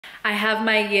I have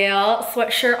my Yale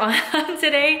sweatshirt on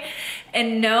today.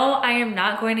 And no, I am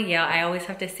not going to Yale. I always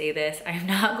have to say this. I am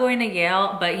not going to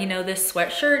Yale, but you know, this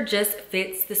sweatshirt just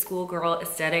fits the schoolgirl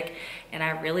aesthetic and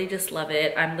I really just love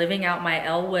it. I'm living out my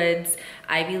Elle Woods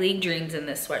Ivy League dreams in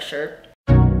this sweatshirt.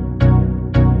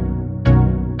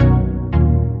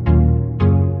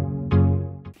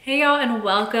 Hey y'all, and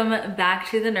welcome back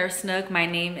to the Nurse Nook. My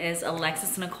name is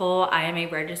Alexis Nicole. I am a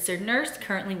registered nurse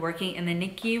currently working in the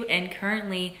NICU and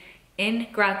currently in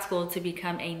grad school to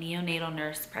become a neonatal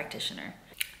nurse practitioner.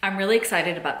 I'm really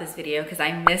excited about this video because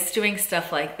I miss doing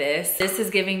stuff like this. This is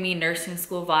giving me nursing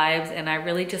school vibes and I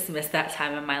really just miss that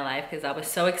time in my life because I was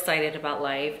so excited about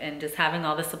life and just having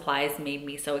all the supplies made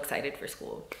me so excited for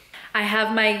school. I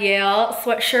have my Yale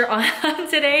sweatshirt on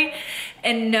today.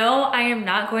 And no, I am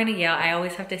not going to Yale. I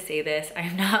always have to say this. I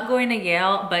am not going to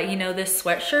Yale, but you know, this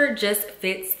sweatshirt just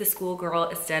fits the schoolgirl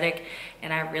aesthetic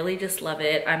and I really just love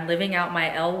it. I'm living out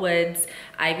my Elle Woods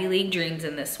Ivy League dreams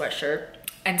in this sweatshirt.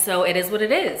 And so it is what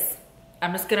it is.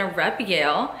 I'm just gonna rep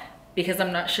Yale because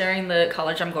I'm not sharing the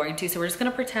college I'm going to. So we're just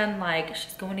gonna pretend like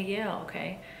she's going to Yale,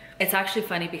 okay? It's actually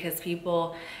funny because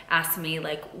people ask me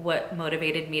like what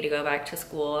motivated me to go back to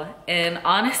school. And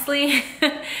honestly,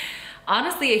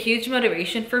 honestly, a huge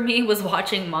motivation for me was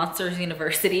watching Monsters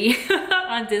University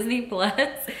on Disney Plus.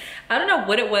 I don't know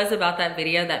what it was about that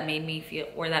video that made me feel,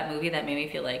 or that movie that made me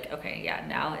feel like, okay, yeah,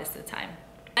 now is the time.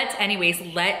 But anyways,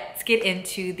 let's get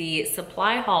into the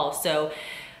supply haul. So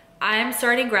I'm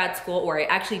starting grad school, or I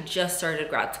actually just started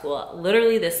grad school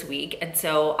literally this week. And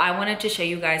so I wanted to show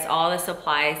you guys all the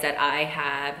supplies that I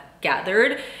have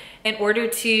gathered in order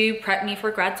to prep me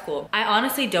for grad school. I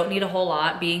honestly don't need a whole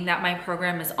lot, being that my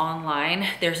program is online.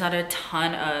 There's not a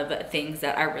ton of things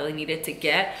that I really needed to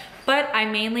get, but I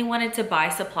mainly wanted to buy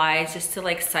supplies just to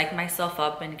like psych myself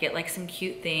up and get like some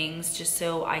cute things just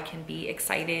so I can be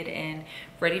excited and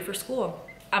ready for school.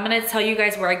 I'm gonna tell you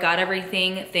guys where I got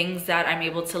everything, things that I'm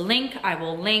able to link, I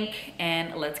will link,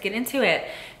 and let's get into it.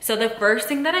 So the first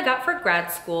thing that I got for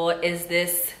grad school is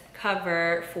this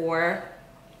cover for,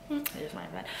 there's my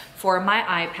iPad, for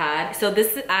my iPad. So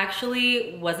this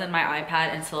actually wasn't my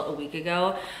iPad until a week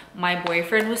ago. My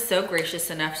boyfriend was so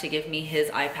gracious enough to give me his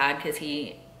iPad because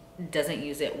he doesn't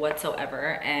use it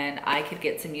whatsoever and I could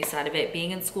get some use out of it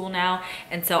being in school now.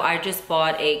 And so I just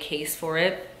bought a case for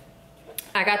it.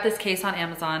 I got this case on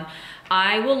Amazon.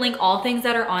 I will link all things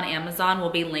that are on Amazon will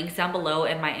be linked down below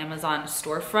in my Amazon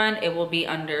storefront. It will be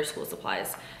under school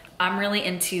supplies. I'm really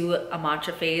into a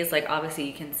matcha phase. Like obviously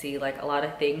you can see like a lot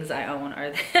of things I own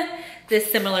are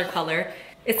this similar color.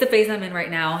 It's the phase I'm in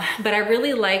right now, but I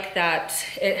really like that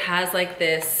it has like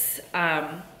this,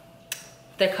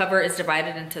 the cover is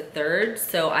divided into thirds.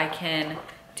 So I can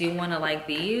do one of like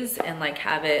these and like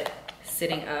have it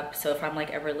sitting up, so if I'm like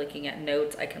ever looking at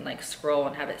notes I can like scroll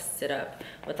and have it sit up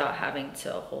without having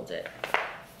to hold it,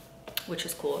 which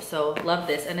is cool. So love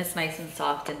this, and it's nice and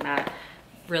soft and matte,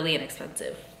 really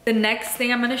inexpensive. The next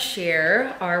thing I'm going to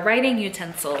share are writing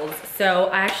utensils. So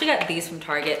I actually got these from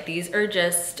Target. These are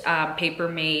just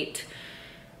Papermate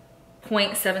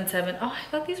 0.77. Oh, I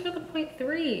thought these were the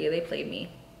 0.3. They played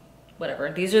me.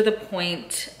 Whatever. These are the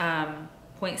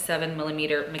 0.7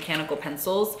 millimeter mechanical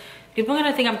pencils. People are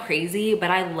gonna think I'm crazy, but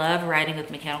I love writing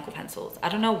with mechanical pencils. I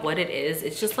don't know what it is.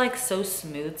 It's just like so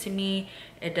smooth to me.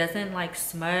 It doesn't like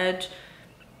smudge.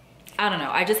 I don't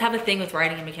know. I just have a thing with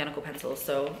writing in mechanical pencils,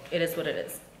 so it is what it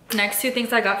is. Next two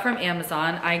things I got from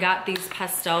Amazon. I got these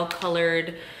pastel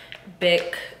colored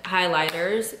Bic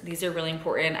highlighters. These are really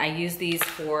important. I use these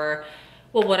for,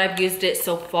 well, what I've used it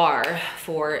so far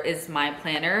for is my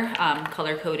planner,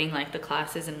 color coding like the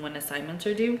classes and when assignments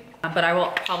are due. But I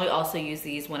will probably also use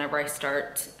these whenever I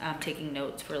start taking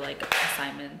notes for like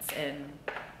assignments and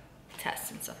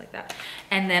tests and stuff like that.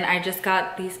 And then I just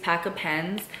got these pack of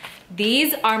pens.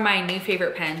 These are my new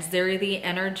favorite pens. They're the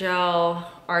Energel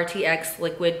RTX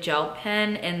liquid gel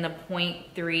pen in the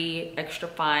 0.3 extra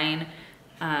fine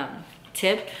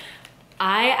tip.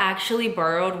 I actually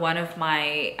borrowed one of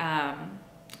my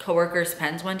coworker's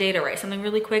pens one day to write something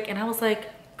really quick, and I was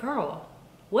like, girl,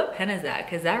 what pen is that?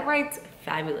 Because that writes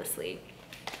fabulously.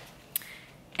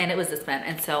 And it was this pen,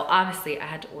 and so obviously I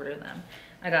had to order them.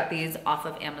 I got these off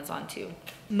of Amazon too.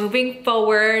 Moving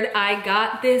forward, I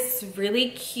got this really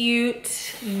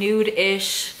cute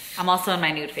nude-ish, I'm also in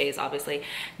my nude phase obviously,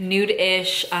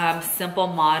 nude-ish simple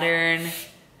modern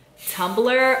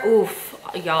tumbler. Oof,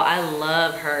 y'all, I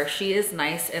love her. She is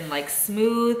nice and like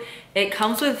smooth. It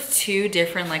comes with two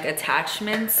different like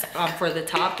attachments for the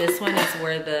top. This one is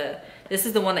where this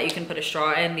is the one that you can put a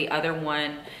straw in. The other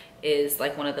one is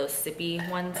like one of those sippy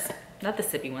ones. not the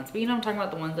sippy ones, but you know I'm talking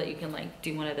about, the ones that you can like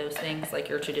do one of those things, like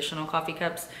your traditional coffee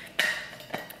cups.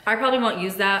 I probably won't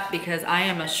use that because I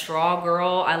am a straw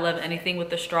girl. I love anything with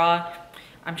the straw.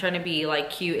 I'm trying to be like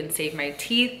cute and save my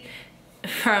teeth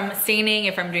from staining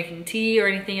if I'm drinking tea or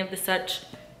anything of the such.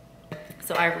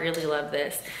 So I really love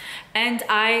this. And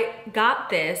I got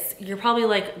this. You're probably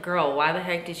like, girl, why the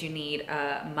heck did you need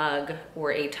a mug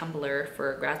or a tumbler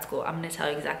for grad school? I'm gonna tell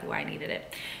you exactly why I needed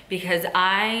it. Because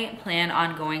I plan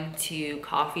on going to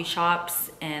coffee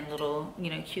shops and little,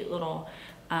 you know, cute little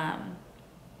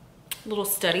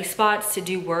study spots to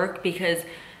do work, because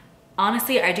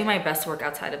honestly, I do my best work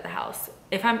outside of the house.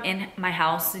 If I'm in my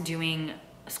house doing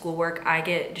schoolwork, I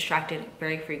get distracted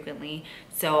very frequently.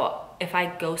 So if I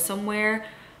go somewhere,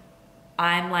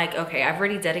 I'm like, okay, I've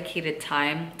already dedicated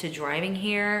time to driving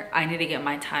here. I need to get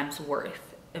my time's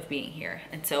worth of being here.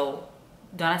 And so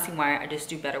don't ask me why, I just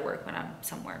do better work when I'm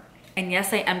somewhere. And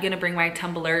yes, I am gonna bring my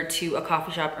tumbler to a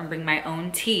coffee shop and bring my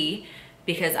own tea,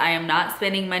 because I am not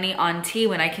spending money on tea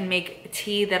when I can make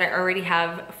tea that I already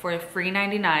have for free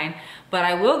 99. But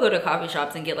I will go to coffee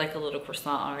shops and get like a little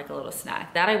croissant or like a little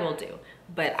snack. That I will do,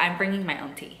 but I'm bringing my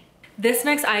own tea. This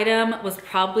next item was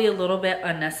probably a little bit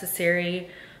unnecessary,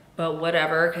 but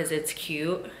whatever, because it's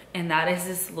cute. And that is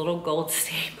this little gold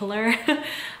stapler.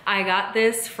 I got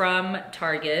this from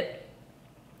Target.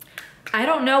 I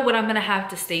don't know what I'm gonna have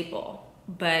to staple,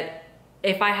 but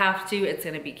if I have to, it's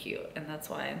gonna be cute. And that's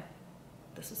why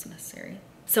this was necessary.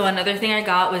 So another thing I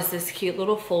got was this cute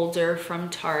little folder from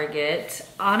Target.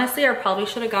 Honestly, I probably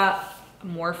should have got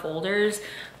more folders,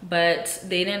 but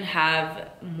they didn't have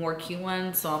more cute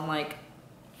ones. So I'm like,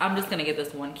 I'm just gonna get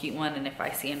this one cute one, and if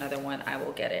I see another one, I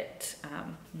will get it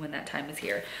when that time is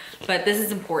here. But this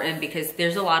is important because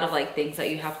there's a lot of like things that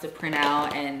you have to print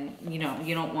out, and you know,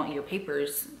 you don't want your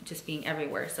papers just being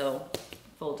everywhere. So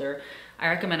folder, I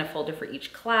recommend a folder for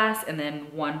each class, and then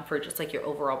one for just like your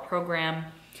overall program.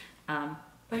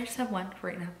 But I just have one for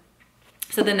right now.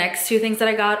 So the next two things that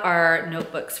I got are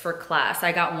notebooks for class.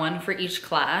 I got one for each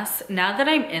class. Now that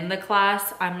I'm in the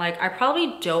class, I'm like, I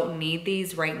probably don't need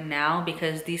these right now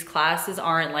because these classes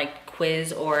aren't like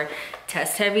quiz or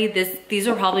test heavy. These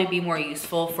will probably be more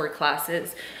useful for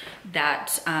classes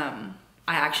that I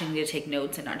actually need to take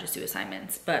notes and not just do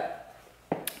assignments. But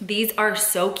these are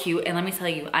so cute, and let me tell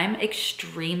you, I'm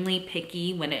extremely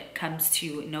picky when it comes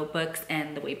to notebooks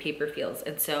and the way paper feels.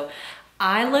 And so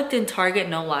I looked in Target,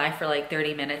 no lie, for like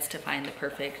 30 minutes to find the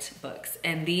perfect books.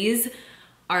 And these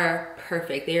are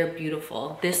perfect. They are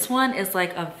beautiful. This one is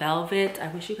like a velvet. I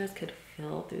wish you guys could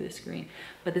feel through the screen,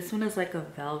 but this one is like a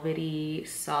velvety,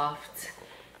 soft,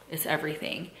 it's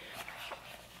everything.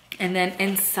 And then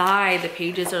inside, the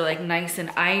pages are like nice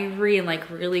and ivory and like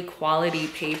really quality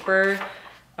paper.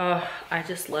 Oh, I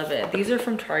just love it. These are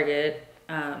from Target.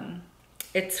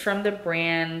 It's from the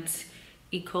brand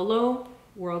Ecolo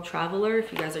World Traveler,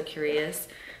 if you guys are curious.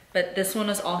 But this one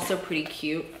is also pretty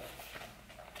cute.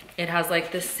 It has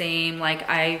like the same like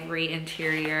ivory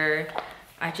interior.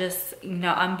 I just, you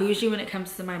know, I'm bougie when it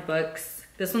comes to my books.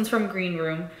 This one's from Green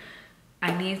Room.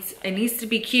 It needs to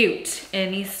be cute.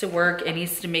 It needs to work. It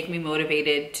needs to make me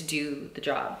motivated to do the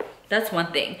job. That's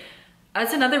one thing.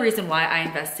 That's another reason why I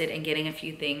invested in getting a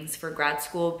few things for grad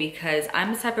school, because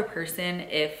I'm the type of person,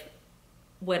 if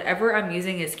whatever I'm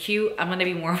using is cute, I'm gonna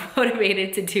be more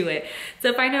motivated to do it. So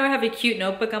if I know I have a cute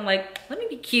notebook, I'm like, let me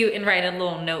be cute and write a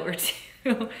little note or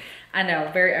two. I know,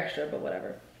 very extra, but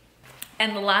whatever.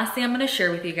 And the last thing I'm gonna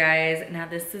share with you guys, now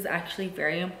this is actually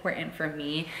very important for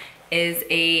me, is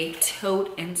a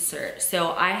tote insert.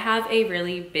 So I have a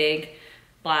really big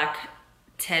black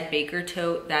Ted Baker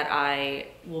tote that I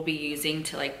will be using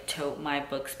to like tote my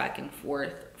books back and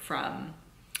forth from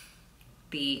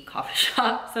the coffee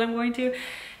shops that I'm going to.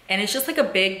 And it's just like a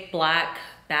big black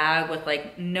bag with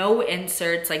like no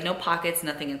inserts, like no pockets,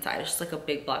 nothing inside. It's just like a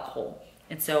big black hole.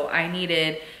 And so I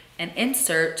needed an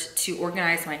insert to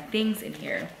organize my things in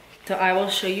here. So I will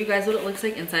show you guys what it looks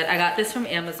like inside. I got this from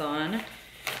Amazon.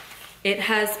 It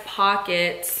has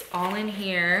pockets all in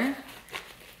here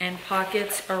and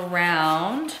pockets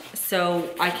around.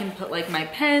 So I can put like my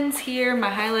pens here,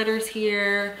 my highlighters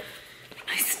here,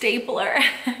 my stapler.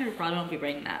 I probably won't be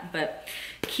bringing that, but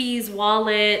keys,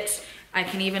 wallet. I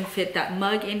can even fit that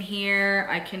mug in here.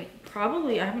 I can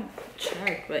probably, I haven't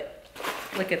checked, but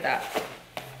look at that.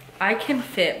 I can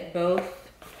fit both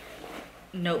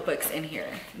notebooks in here,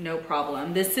 no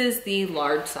problem. This is the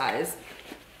large size.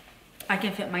 I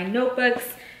can fit my notebooks,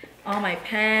 all my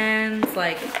pens,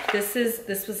 like this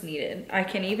was needed. I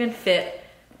can even fit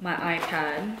my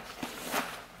iPad.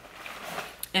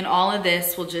 And all of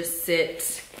this will just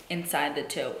sit inside the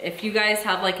tote. If you guys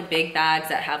have like big bags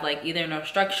that have like either no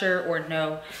structure or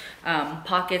no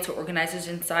pockets or organizers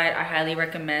inside, I highly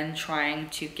recommend trying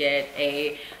to get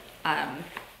a bag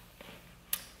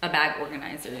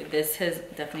organizer. This has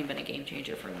definitely been a game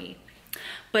changer for me.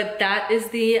 But that is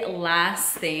the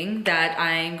last thing that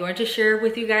I'm going to share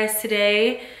with you guys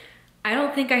today. I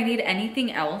don't think I need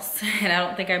anything else, and I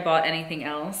don't think I bought anything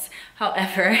else.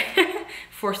 However,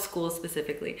 for school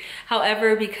specifically.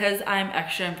 However, because I'm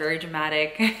extra and very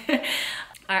dramatic,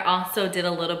 I also did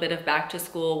a little bit of back to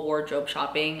school wardrobe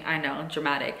shopping. I know,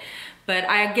 dramatic. But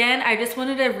I just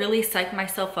wanted to really psych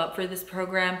myself up for this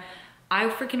program. I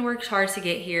freaking worked hard to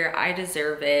get here. I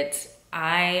deserve it.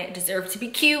 I deserve to be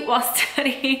cute while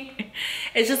studying.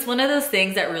 It's just one of those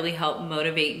things that really help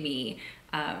motivate me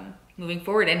moving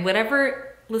forward. And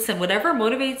whatever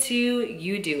motivates you,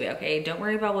 you do it, okay? Don't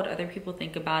worry about what other people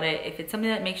think about it. If it's something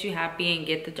that makes you happy and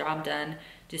get the job done,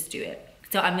 just do it.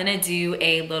 So I'm gonna do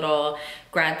a little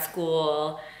grad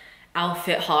school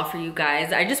outfit haul for you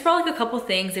guys. I just brought like a couple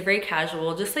things. They're very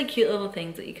casual, just like cute little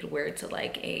things that you could wear to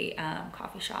like a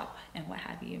coffee shop and what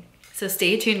have you. So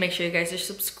stay tuned, make sure you guys are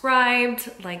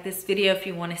subscribed, like this video if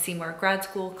you want to see more grad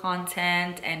school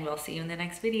content, and we'll see you in the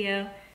next video.